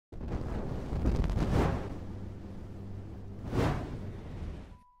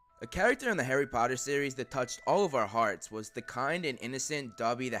A character in the Harry Potter series that touched all of our hearts was the kind and innocent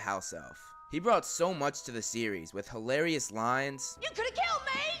Dobby the house elf. He brought so much to the series with hilarious lines. You could have killed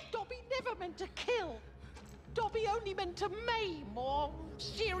me! Dobby never meant to kill. Dobby only meant to maim or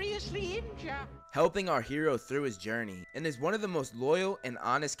seriously injure. Helping our hero through his journey, and is one of the most loyal and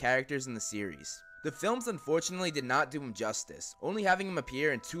honest characters in the series. The films unfortunately did not do him justice, only having him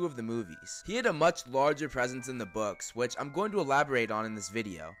appear in 2 of the movies. He had a much larger presence in the books, which I'm going to elaborate on in this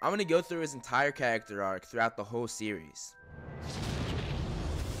video. I'm going to go through his entire character arc throughout the whole series.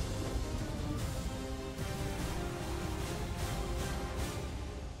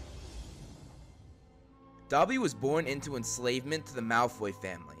 Dobby was born into enslavement to the Malfoy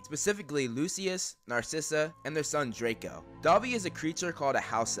family, specifically Lucius, Narcissa, and their son Draco. Dobby is a creature called a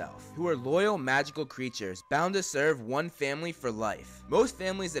house elf, who are loyal magical creatures bound to serve one family for life. Most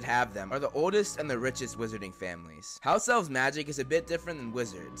families that have them are the oldest and the richest wizarding families. House elves' magic is a bit different than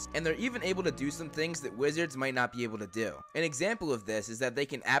wizards, and they're even able to do some things that wizards might not be able to do. An example of this is that they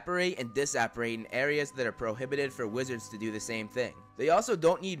can apparate and disapparate in areas that are prohibited for wizards to do the same thing. They also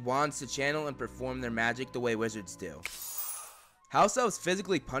don't need wands to channel and perform their magic the way wizards do. House elves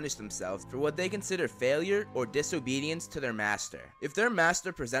physically punish themselves for what they consider failure or disobedience to their master. If their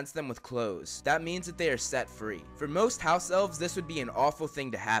master presents them with clothes, that means that they are set free. For most house elves, this would be an awful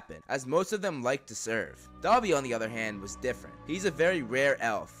thing to happen, as most of them like to serve. Dobby, on the other hand, was different. He's a very rare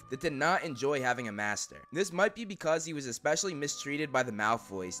elf that did not enjoy having a master. This might be because he was especially mistreated by the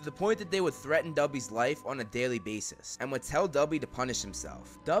Malfoys to the point that they would threaten Dobby's life on a daily basis and would tell Dobby to punish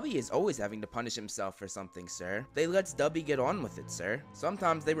himself. Dobby is always having to punish himself for something, sir. They lets Dobby get on with it, sir.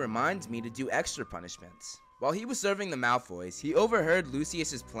 Sometimes they remind me to do extra punishments. While he was serving the Malfoys, he overheard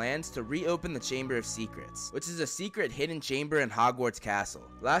Lucius's plans to reopen the Chamber of Secrets, which is a secret hidden chamber in Hogwarts Castle.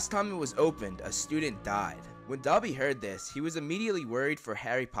 Last time it was opened, a student died. When Dobby heard this, he was immediately worried for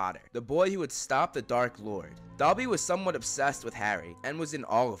Harry Potter, the boy who would stop the Dark Lord. Dobby was somewhat obsessed with Harry, and was in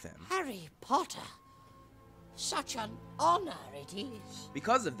awe of him. Harry Potter? Such an honor it is.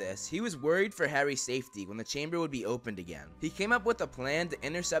 Because of this, he was worried for Harry's safety when the chamber would be opened again. He came up with a plan to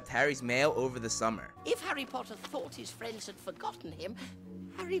intercept Harry's mail over the summer. If Harry Potter thought his friends had forgotten him,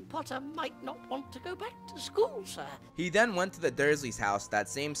 Harry Potter might not want to go back to school, sir. He then went to the Dursleys' house that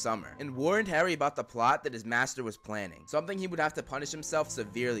same summer and warned Harry about the plot that his master was planning, something he would have to punish himself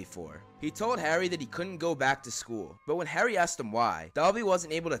severely for. He told Harry that he couldn't go back to school, but when Harry asked him why, Dobby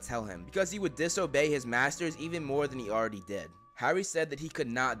wasn't able to tell him because he would disobey his masters even more than he already did. Harry said that he could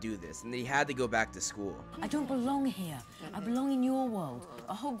not do this and that he had to go back to school. I don't belong here. I belong in your world,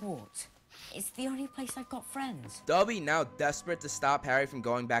 at Hogwarts. It's the only place I've got friends. Dobby, now desperate to stop Harry from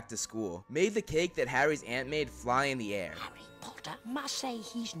going back to school, made the cake that Harry's aunt made fly in the air. Harry Potter must say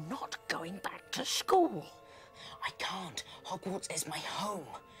he's not going back to school. I can't. Hogwarts is my home.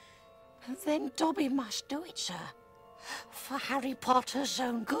 Then Dobby must do it, sir. For Harry Potter's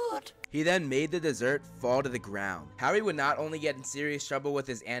own good. He then made the dessert fall to the ground. Harry would not only get in serious trouble with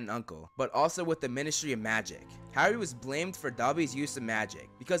his aunt and uncle, but also with the Ministry of Magic. Harry was blamed for Dobby's use of magic,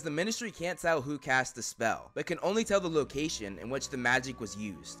 because the Ministry can't tell who cast the spell, but can only tell the location in which the magic was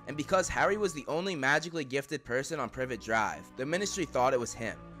used. And because Harry was the only magically gifted person on Privet Drive, the Ministry thought it was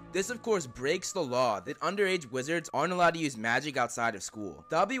him. This of course breaks the law that underage wizards aren't allowed to use magic outside of school.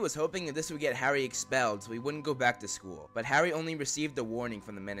 Dobby was hoping that this would get Harry expelled so he wouldn't go back to school, but Harry only received a warning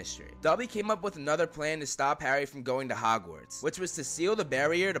from the Ministry. Dobby came up with another plan to stop Harry from going to Hogwarts, which was to seal the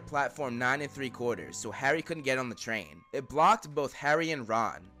barrier to platform 9 3/4 so Harry couldn't get on the train. It blocked both Harry and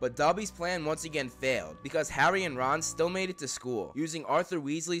Ron, but Dobby's plan once again failed because Harry and Ron still made it to school using Arthur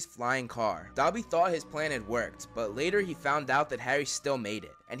Weasley's flying car. Dobby thought his plan had worked, but later he found out that Harry still made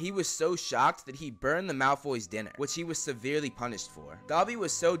it, and he was so shocked that he burned the Malfoys' dinner, which he was severely punished for. Dobby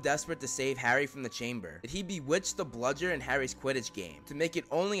was so desperate to save Harry from the chamber that he bewitched the bludger in Harry's Quidditch game to make it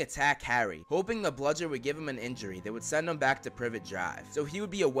only attack Harry, hoping the bludger would give him an injury that would send him back to Privet Drive, so he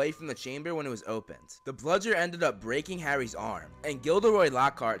would be away from the chamber when it was opened. The bludger ended up breaking Harry's arm, and Gilderoy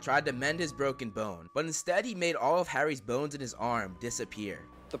Lockhart tried to mend his broken bone, but instead he made all of Harry's bones in his arm disappear.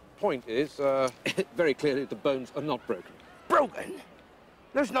 The point is, very clearly the bones are not broken. Broken?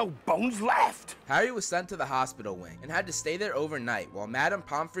 There's no bones left! Harry was sent to the hospital wing and had to stay there overnight while Madame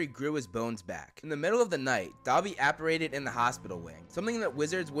Pomfrey grew his bones back. In the middle of the night, Dobby apparated in the hospital wing, something that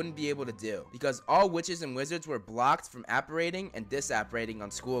wizards wouldn't be able to do because all witches and wizards were blocked from apparating and disapparating on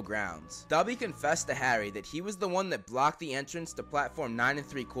school grounds. Dobby confessed to Harry that he was the one that blocked the entrance to platform 9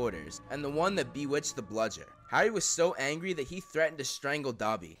 3/4 and the one that bewitched the bludger. Harry was so angry that he threatened to strangle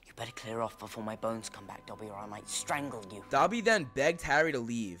Dobby. You better clear off before my bones come back, Dobby, or I might strangle you. Dobby then begged Harry to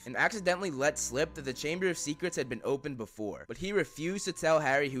leave and accidentally let slip that the Chamber of Secrets had been opened before, but he refused to tell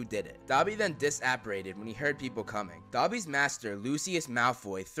Harry who did it. Dobby then disapparated when he heard people coming. Dobby's master, Lucius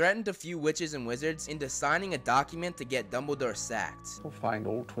Malfoy, threatened a few witches and wizards into signing a document to get Dumbledore sacked. We'll find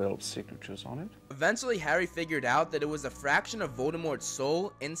all 12 signatures on it. Eventually, Harry figured out that it was a fraction of Voldemort's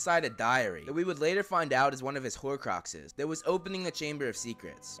soul inside a diary that we would later find out is one of his Horcruxes that was opening the Chamber of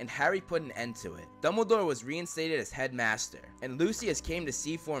Secrets, and Harry put an end to it. Dumbledore was reinstated as headmaster, and Lucius came to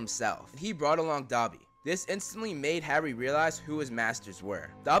see for himself, and he brought along Dobby. This instantly made Harry realize who his masters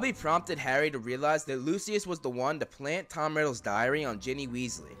were. Dobby prompted Harry to realize that Lucius was the one to plant Tom Riddle's diary on Ginny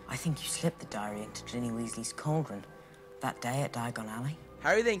Weasley. I think you slipped the diary into Ginny Weasley's cauldron that day at Diagon Alley.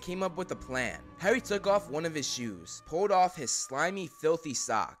 Harry then came up with a plan. Harry took off one of his shoes, pulled off his slimy, filthy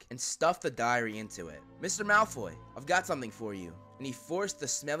sock, and stuffed the diary into it. "Mr. Malfoy, I've got something for you." And he forced the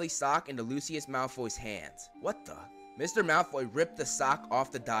smelly sock into Lucius Malfoy's hands. What the? Mr. Malfoy ripped the sock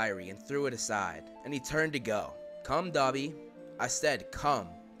off the diary and threw it aside, and he turned to go. "Come, Dobby." I said, "Come."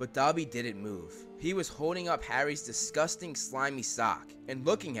 But Dobby didn't move. He was holding up Harry's disgusting slimy sock and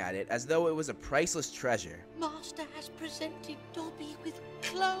looking at it as though it was a priceless treasure. Master has presented Dobby with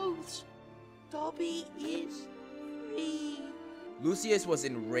clothes. Dobby is free. Lucius was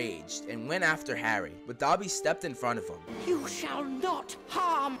enraged and went after Harry, but Dobby stepped in front of him You shall not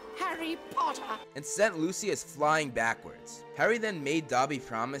harm Harry Potter. and sent Lucius flying backwards. Harry then made Dobby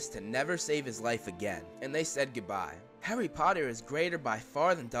promise to never save his life again, and they said goodbye. Harry Potter is greater by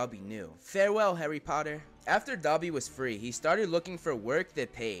far than Dobby knew. Farewell, Harry Potter. After Dobby was free, he started looking for work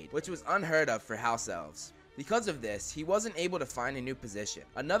that paid, which was unheard of for house elves. Because of this, he wasn't able to find a new position.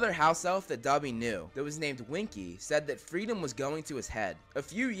 Another house elf that Dobby knew, that was named Winky, said that freedom was going to his head. A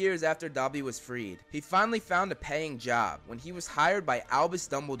few years after Dobby was freed, he finally found a paying job when he was hired by Albus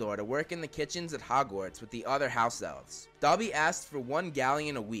Dumbledore to work in the kitchens at Hogwarts with the other house elves. Dobby asked for 1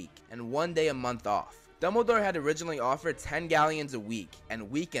 galleon a week and 1 day a month off. Dumbledore had originally offered 10 galleons a week and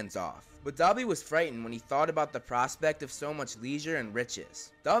weekends off, but Dobby was frightened when he thought about the prospect of so much leisure and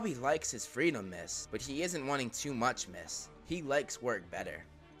riches. Dobby likes his freedom, miss, but he isn't wanting too much, miss. He likes work better.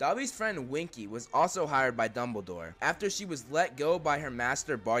 Dobby's friend Winky was also hired by Dumbledore after she was let go by her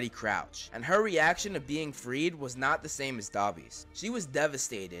master Barty Crouch, and her reaction to being freed was not the same as Dobby's. She was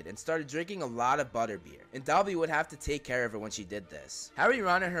devastated and started drinking a lot of butterbeer, and Dobby would have to take care of her when she did this. Harry,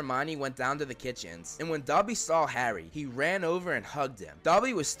 Ron, and Hermione went down to the kitchens, and when Dobby saw Harry, he ran over and hugged him.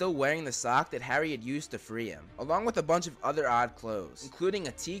 Dobby was still wearing the sock that Harry had used to free him, along with a bunch of other odd clothes, including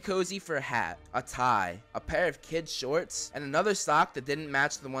a tea cozy for a hat, a tie, a pair of kids' shorts, and another sock that didn't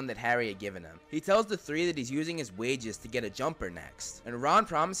match the one that Harry had given him. He tells the three that he's using his wages to get a jumper next, and Ron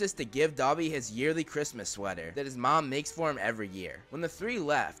promises to give Dobby his yearly Christmas sweater that his mom makes for him every year. When the three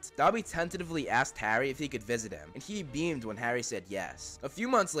left, Dobby tentatively asked Harry if he could visit him, and he beamed when Harry said yes. A few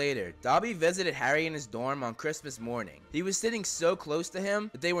months later, Dobby visited Harry in his dorm on Christmas morning. He was sitting so close to him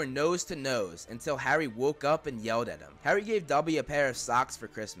that they were nose to nose until Harry woke up and yelled at him. Harry gave Dobby a pair of socks for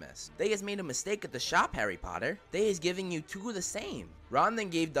Christmas. "They has made a mistake at the shop, Harry Potter. They is giving you 2 of the same." Ron then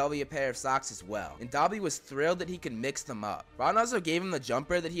gave Dobby a pair of socks as well, and Dobby was thrilled that he could mix them up. Ron also gave him the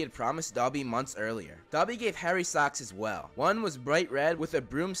jumper that he had promised Dobby months earlier. Dobby gave Harry socks as well. One was bright red with a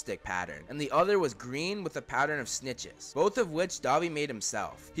broomstick pattern, and the other was green with a pattern of snitches, both of which Dobby made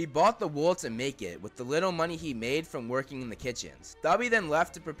himself. He bought the wool to make it with the little money he made from working in the kitchens. Dobby then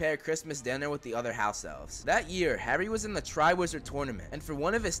left to prepare Christmas dinner with the other house elves. That year, Harry was in the Triwizard Tournament, and for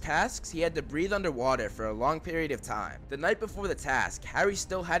one of his tasks, he had to breathe underwater for a long period of time. The night before the task, Harry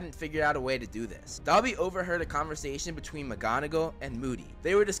still hadn't figured out a way to do this. Dobby overheard a conversation between McGonagall and Moody.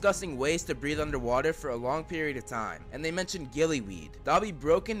 They were discussing ways to breathe underwater for a long period of time, and they mentioned gillyweed. Dobby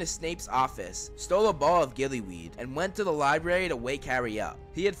broke into Snape's office, stole a ball of gillyweed, and went to the library to wake Harry up.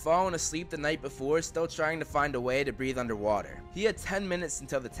 He had fallen asleep the night before, still trying to find a way to breathe underwater. He had 10 minutes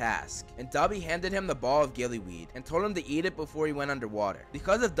until the task, and Dobby handed him the ball of gillyweed and told him to eat it before he went underwater.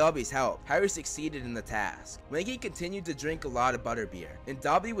 Because of Dobby's help, Harry succeeded in the task. Winky continued to drink a lot of butterbeer, and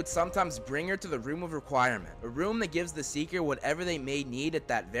Dobby would sometimes bring her to the room of requirement, a room that gives the seeker whatever they may need at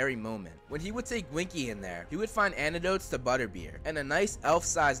that very moment. When he would take Winky in there, he would find antidotes to butterbeer and a nice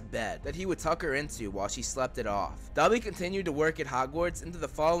elf-sized bed that he would tuck her into while she slept it off. Dobby continued to work at Hogwarts into the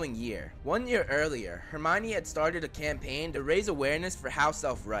following year. 1 year earlier, Hermione had started a campaign to raise awareness for house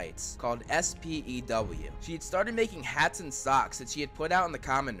elf rights called SPEW. She had started making hats and socks that she had put out in the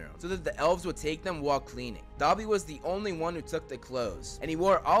common room so that the elves would take them while cleaning. Dobby was the only one who took the clothes clothes, and he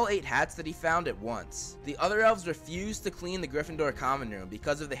wore all 8 hats that he found at once. The other elves refused to clean the Gryffindor common room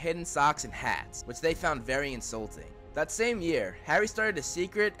because of the hidden socks and hats, which they found very insulting. That same year, Harry started a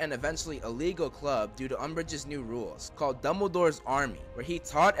secret and eventually illegal club due to Umbridge's new rules, called Dumbledore's Army, where he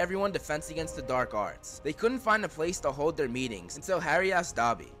taught everyone defense against the dark arts. They couldn't find a place to hold their meetings until Harry asked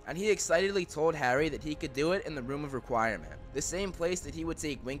Dobby, and he excitedly told Harry that he could do it in the Room of Requirement, the same place that he would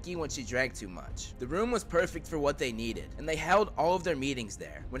take Winky when she drank too much. The room was perfect for what they needed, and they held all of their meetings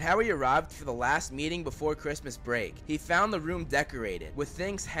there. When Harry arrived for the last meeting before Christmas break, he found the room decorated, with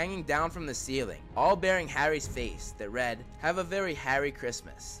things hanging down from the ceiling, all bearing Harry's face that read, "Have a very Harry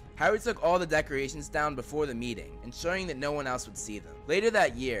Christmas." Harry took all the decorations down before the meeting, ensuring that no one else would see them. Later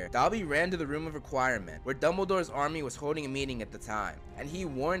that year, Dobby ran to the Room of Requirement, where Dumbledore's army was holding a meeting at the time, and he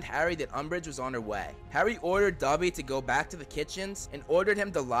warned Harry that Umbridge was on her way. Harry ordered Dobby to go back to the kitchens and ordered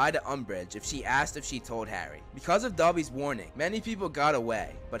him to lie to Umbridge if she asked if she told Harry. Because of Dobby's warning, many people got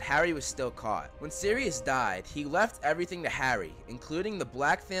away, but Harry was still caught. When Sirius died, he left everything to Harry, including the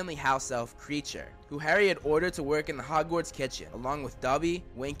Black family house elf Kreacher, who Harry had ordered to work in the Hogwarts kitchen, along with Dobby,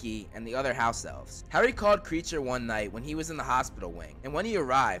 Winky, and the other house elves. Harry called Kreacher one night when he was in the hospital wing, and when he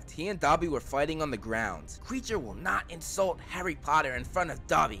arrived, he and Dobby were fighting on the ground. "Kreacher will not insult Harry Potter in front of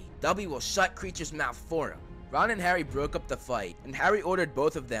Dobby. Dobby will shut Kreacher's mouth for him." Ron and Harry broke up the fight, and Harry ordered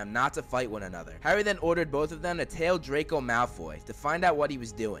both of them not to fight one another. Harry then ordered both of them to tail Draco Malfoy to find out what he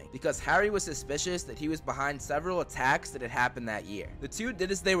was doing, because Harry was suspicious that he was behind several attacks that had happened that year. The two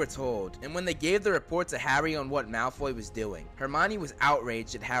did as they were told, and when they gave the report to Harry on what Malfoy was doing, Hermione was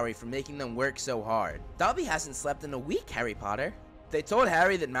outraged at Harry for making them work so hard. "Dobby hasn't slept in a week, Harry Potter." They told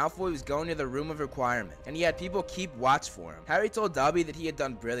Harry that Malfoy was going to the Room of Requirement, and he had people keep watch for him. Harry told Dobby that he had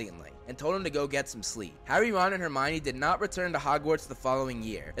done brilliantly, and told him to go get some sleep. Harry, Ron, and Hermione did not return to Hogwarts the following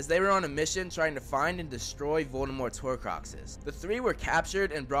year, as they were on a mission trying to find and destroy Voldemort's Horcruxes. The three were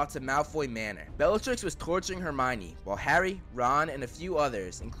captured and brought to Malfoy Manor. Bellatrix was torturing Hermione, while Harry, Ron, and a few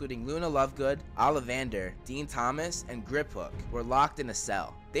others, including Luna Lovegood, Ollivander, Dean Thomas, and Griphook, were locked in a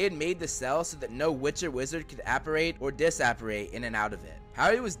cell. They had made the cell so that no witch or wizard could apparate or disapparate in and out of it.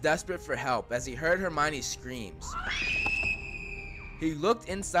 Harry was desperate for help as he heard Hermione's screams. He looked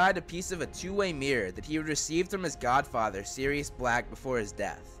inside a piece of a two-way mirror that he had received from his godfather, Sirius Black, before his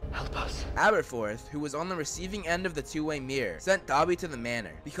death. Help us. Aberforth, who was on the receiving end of the two-way mirror, sent Dobby to the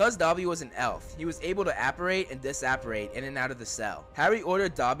manor. Because Dobby was an elf, he was able to apparate and disapparate in and out of the cell. Harry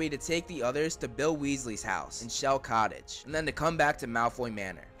ordered Dobby to take the others to Bill Weasley's house in Shell Cottage, and then to come back to Malfoy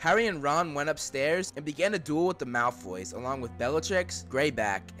Manor. Harry and Ron went upstairs and began a duel with the Malfoys, along with Bellatrix,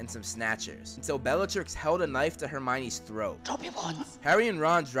 Greyback, and some Snatchers, until Bellatrix held a knife to Hermione's throat. Drop your wands. Harry and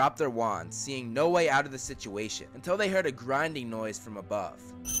Ron dropped their wands, seeing no way out of the situation, until they heard a grinding noise from above.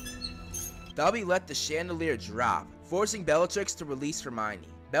 Dobby let the chandelier drop, forcing Bellatrix to release Hermione.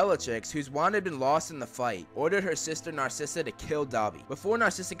 Bellatrix, whose wand had been lost in the fight, ordered her sister Narcissa to kill Dobby. Before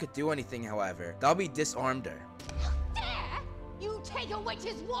Narcissa could do anything, however, Dobby disarmed her. How dare you take a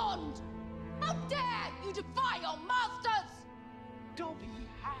witch's wand? How dare you defy your masters? Dobby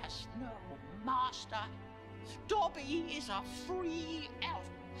has no master. Dobby is a free elf,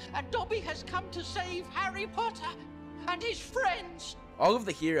 and Dobby has come to save Harry Potter and his friends. All of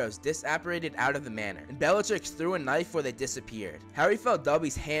the heroes disapparated out of the manor, and Bellatrix threw a knife where they disappeared. Harry felt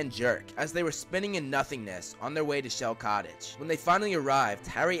Dobby's hand jerk as they were spinning in nothingness on their way to Shell Cottage. When they finally arrived,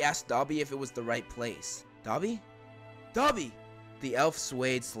 Harry asked Dobby if it was the right place. "Dobby? Dobby!" The elf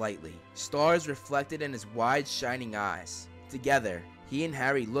swayed slightly, stars reflected in his wide, shining eyes. Together, he and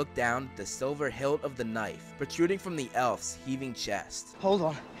Harry looked down at the silver hilt of the knife, protruding from the elf's heaving chest. Hold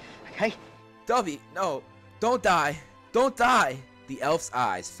on, okay? "Dobby, no, don't die, don't die!" The elf's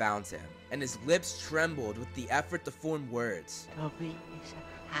eyes found him, and his lips trembled with the effort to form words. Dobby is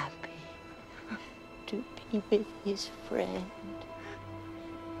happy to be with his friend,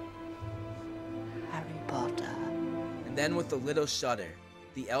 Harry Potter. And then with a little shudder,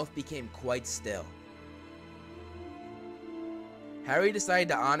 the elf became quite still. Harry decided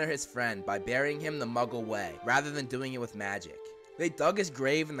to honor his friend by burying him the Muggle way, rather than doing it with magic. They dug his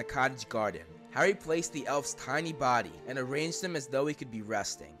grave in the cottage garden. Harry placed the elf's tiny body and arranged him as though he could be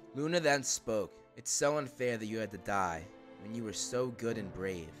resting. Luna then spoke. "It's so unfair that you had to die when you were so good and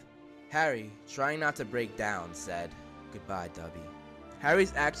brave." Harry, trying not to break down, said, "Goodbye, Dobby."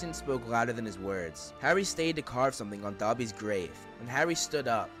 Harry's actions spoke louder than his words. Harry stayed to carve something on Dobby's grave. When Harry stood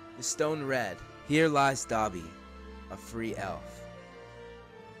up, the stone read, "Here lies Dobby, a free elf."